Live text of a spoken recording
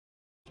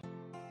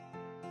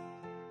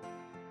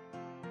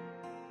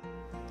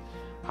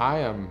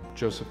Hi, I'm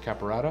Joseph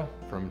Caparata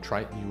from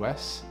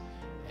Triton-US,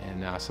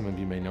 and some of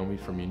you may know me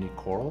from Unique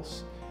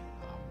Corals.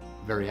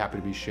 Very happy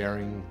to be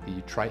sharing the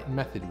Triton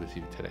Method with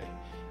you today.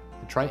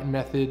 The Triton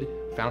Method,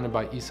 founded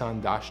by Ehsan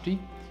Dashti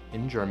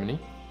in Germany,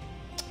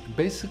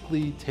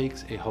 basically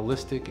takes a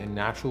holistic and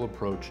natural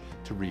approach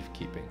to reef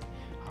keeping.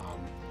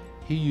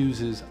 He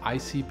uses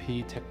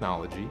ICP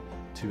technology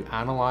to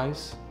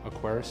analyze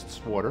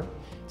aquarists' water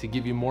to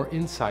give you more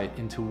insight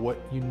into what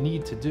you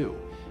need to do.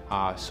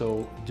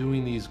 So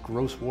doing these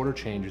gross water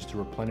changes to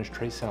replenish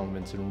trace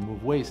elements and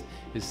remove waste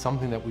is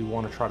something that we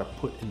want to try to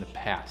put in the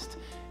past.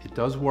 It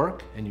does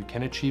work and you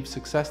can achieve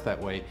success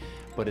that way,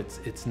 but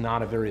it's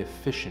not a very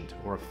efficient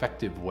or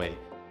effective way.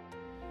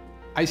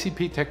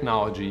 ICP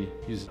technology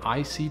uses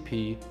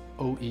ICP-OES.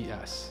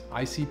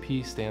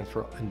 ICP stands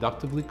for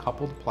inductively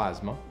coupled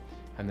plasma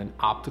and then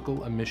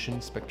optical emission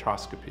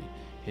spectroscopy.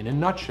 In a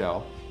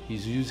nutshell,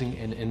 he's using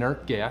an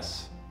inert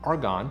gas,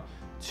 argon,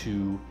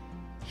 to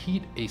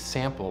heat a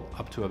sample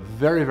up to a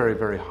very, very,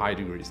 very high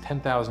degrees,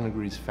 10,000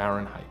 degrees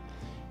Fahrenheit.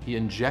 He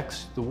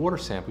injects the water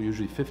sample,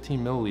 usually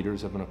 15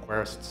 milliliters of an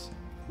aquarist's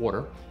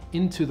water,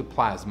 into the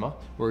plasma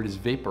where it is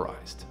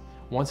vaporized.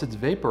 Once it's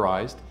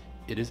vaporized,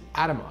 it is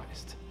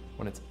atomized.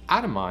 When it's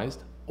atomized,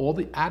 all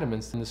the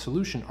atoms in the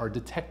solution are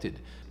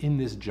detected in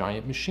this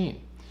giant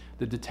machine.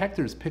 The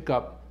detectors pick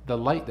up the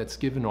light that's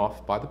given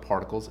off by the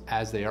particles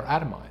as they are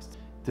atomized.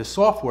 The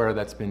software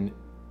that's been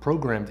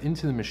programmed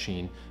into the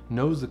machine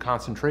knows the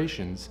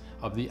concentrations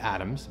of the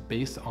atoms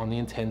based on the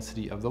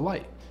intensity of the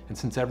light. And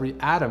since every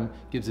atom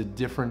gives a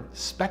different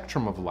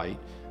spectrum of light,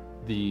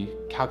 the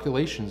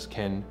calculations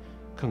can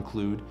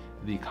conclude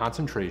the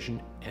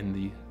concentration and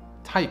the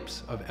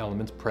types of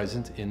elements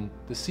present in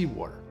the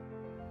seawater.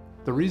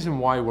 The reason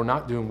why we're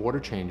not doing water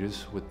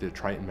changes with the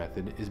Triton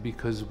method is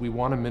because we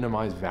want to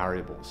minimize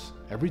variables.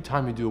 Every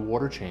time you do a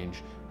water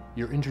change,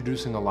 you're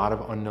introducing a lot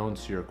of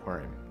unknowns to your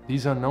aquarium.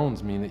 These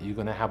unknowns mean that you're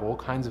going to have all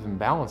kinds of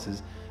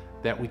imbalances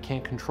that we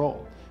can't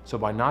control. So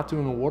by not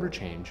doing a water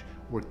change,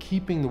 we're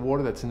keeping the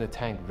water that's in the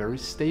tank very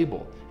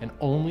stable and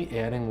only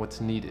adding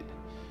what's needed.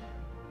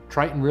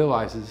 Triton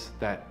realizes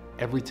that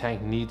every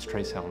tank needs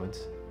trace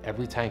elements,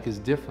 every tank is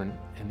different,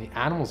 and the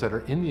animals that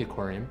are in the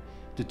aquarium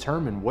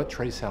determine what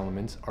trace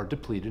elements are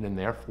depleted and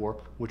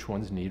therefore which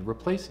ones need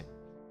replacing.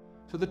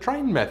 So the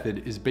Triton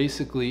method is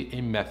basically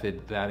a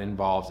method that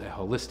involves a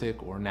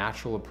holistic or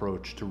natural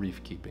approach to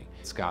reef keeping.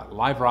 It's got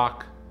live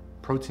rock,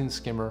 protein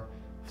skimmer,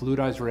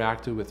 fluidized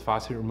reactor with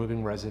phosphate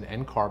removing resin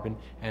and carbon,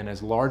 and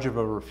as large of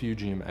a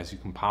refugium as you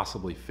can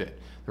possibly fit.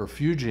 The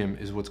refugium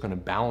is what's going to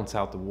balance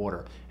out the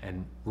water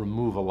and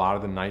remove a lot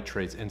of the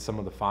nitrates and some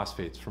of the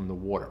phosphates from the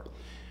water.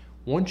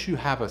 Once you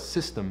have a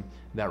system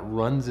that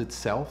runs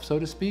itself, so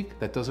to speak,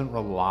 that doesn't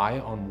rely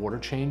on water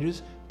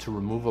changes to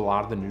remove a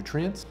lot of the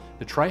nutrients,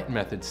 the Triton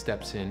method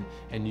steps in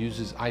and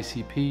uses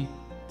ICP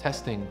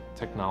testing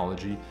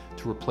technology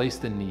to replace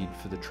the need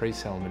for the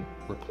trace element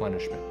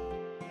replenishment.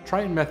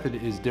 Triton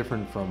method is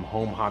different from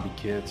home hobby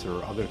kits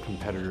or other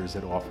competitors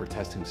that offer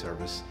testing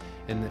service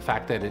in the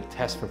fact that it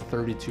tests for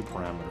 32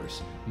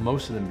 parameters,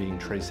 most of them being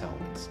trace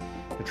elements.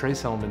 The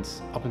trace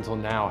elements up until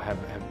now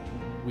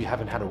we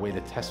haven't had a way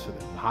to test for them.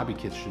 The hobby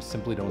kits just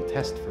simply don't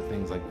test for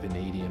things like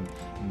vanadium,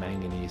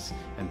 manganese,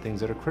 and things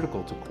that are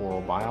critical to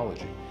coral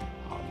biology.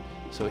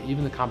 So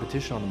even the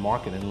competition on the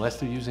market, unless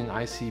they're using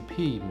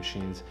ICP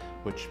machines,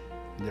 which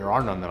there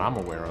are none that I'm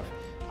aware of,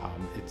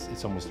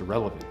 it's almost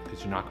irrelevant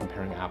because you're not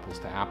comparing apples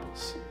to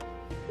apples.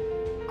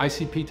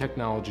 ICP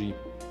technology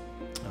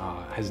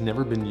has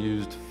never been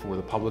used for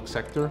the public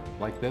sector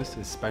like this,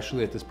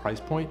 especially at this price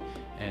point,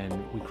 and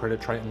we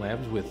credit Triton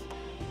Labs with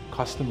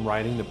custom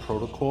writing the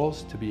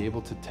protocols to be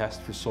able to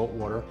test for salt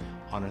water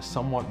on a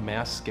somewhat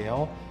mass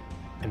scale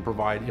and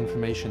provide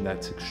information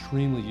that's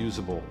extremely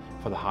usable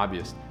for the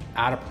hobbyist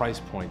at a price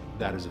point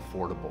that is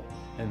affordable.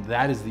 And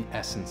that is the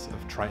essence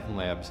of Triton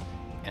Labs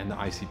and the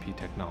ICP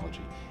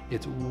technology.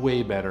 It's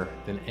way better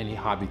than any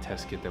hobby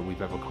test kit that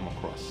we've ever come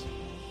across.